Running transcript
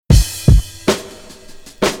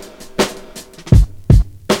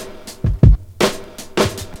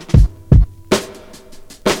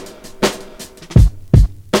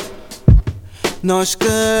Nós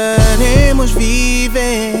queremos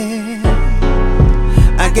viver.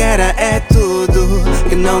 A guerra é tudo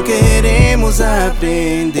que não queremos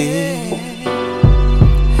aprender.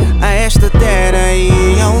 A esta terra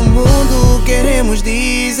e ao mundo queremos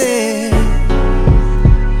dizer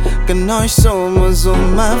que nós somos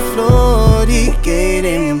uma flor e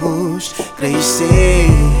queremos crescer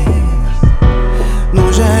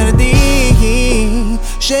num jardim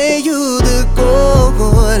cheio de cor,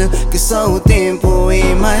 que só o tempo e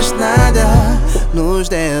mais nada nos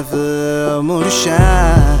deve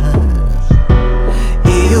murchar.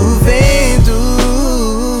 E o vento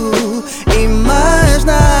e mais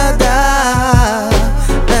nada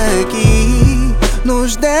aqui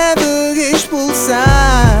nos deve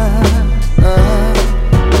expulsar.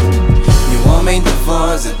 E o homem de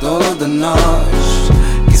voz é dono de nós,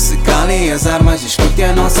 que se calem as armas, escute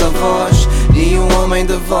a nossa voz. Nenhum homem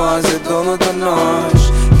de voz é dono de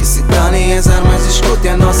nós, que se calem as armas, escute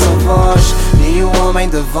a nossa voz. Nenhum homem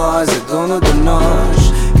de voz é dono de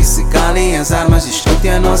nós, que se calem as armas, escute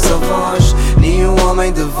a nossa voz. Nenhum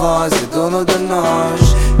homem de voz é dono de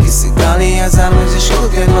nós, que se calem as armas,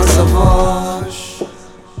 escute a nossa voz.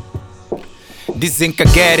 Dizem que a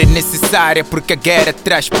guerra é necessária porque a guerra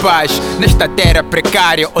traz paz. Nesta terra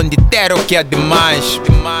precária onde ter o que há demais.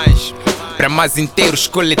 Para mais enterros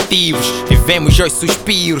coletivos, vivemos os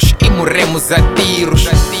suspiros e morremos a tiros.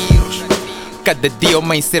 Cada dia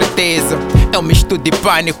uma incerteza, é um misto de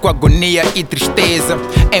pânico, agonia e tristeza.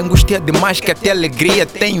 É angústia demais que até alegria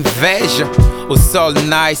tem inveja. O sol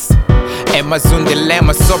nasce, é mais um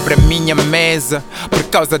dilema sobre a minha mesa. Por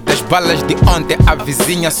causa das balas de ontem a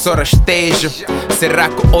vizinha só rasteja. Será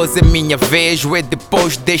que hoje é minha vez ou é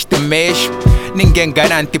depois deste mês? Ninguém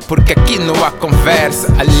garante porque aqui não há conversa.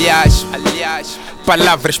 Aliás,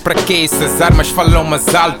 palavras para que essas armas falam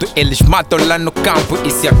mais alto? Eles matam lá no campo e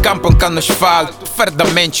se acampam cá no asfalto.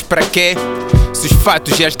 Fardamentos para quê? Se os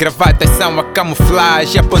fatos e as gravatas são a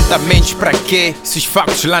camuflagem, apontamentos para quê? Se os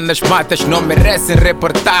factos lá nas matas não merecem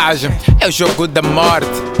reportagem. É o jogo da morte.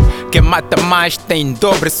 Quem mata mais tem em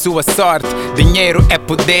dobro sua sorte. Dinheiro é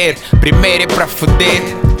poder, primeiro é para foder.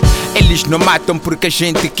 Eles não matam porque a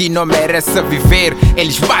gente aqui não merece viver.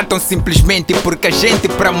 Eles matam simplesmente porque a gente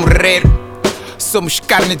para morrer. Somos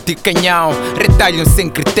carne de canhão, retalham sem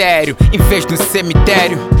critério, em vez de um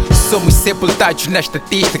cemitério. Somos sepultados na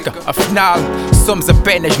estatística, afinal somos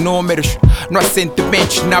apenas números. Não há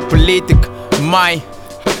sentimentos na política, mãe.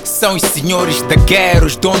 São os senhores da guerra,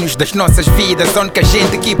 os donos das nossas vidas. Onde que a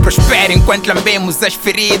gente aqui prospera enquanto lambemos as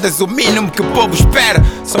feridas. O mínimo que o povo espera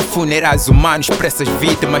são funerais humanos para essas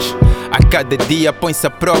vítimas. A cada dia põe-se à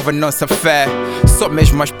prova nossa fé. Só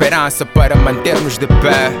mesmo a esperança para manter-nos de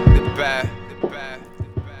pé.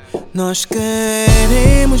 Nós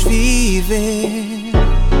queremos viver.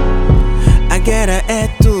 A guerra é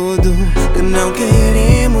tudo que não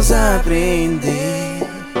queremos aprender.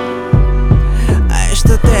 A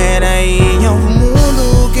esta terra e ao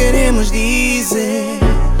mundo queremos dizer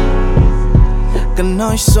que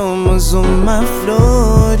nós somos uma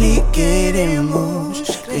flor e queremos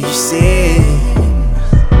crescer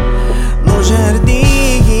num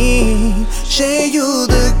jardim cheio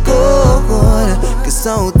de cor, que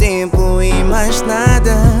só o tempo e mais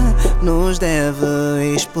nada nos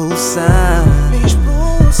deve expulsar.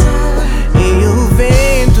 E o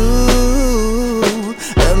vento,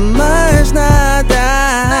 mais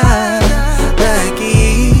nada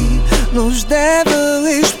daqui nos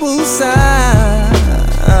deve expulsar.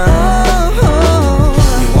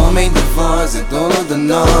 E o homem de voz é dono de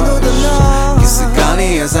nós, que se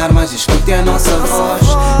calem as armas, escute a nossa voz.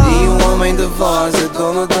 E o homem de voz é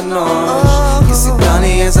dono de nós, que se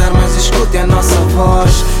calem as armas, escute a nossa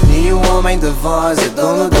voz. E o homem de voz é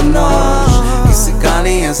dono de nós, que se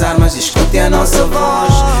calem as armas, escute a nossa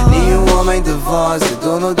voz. E o homem de voz é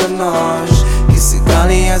dono de nós, que se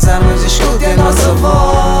calem as armas, escute a nossa voz.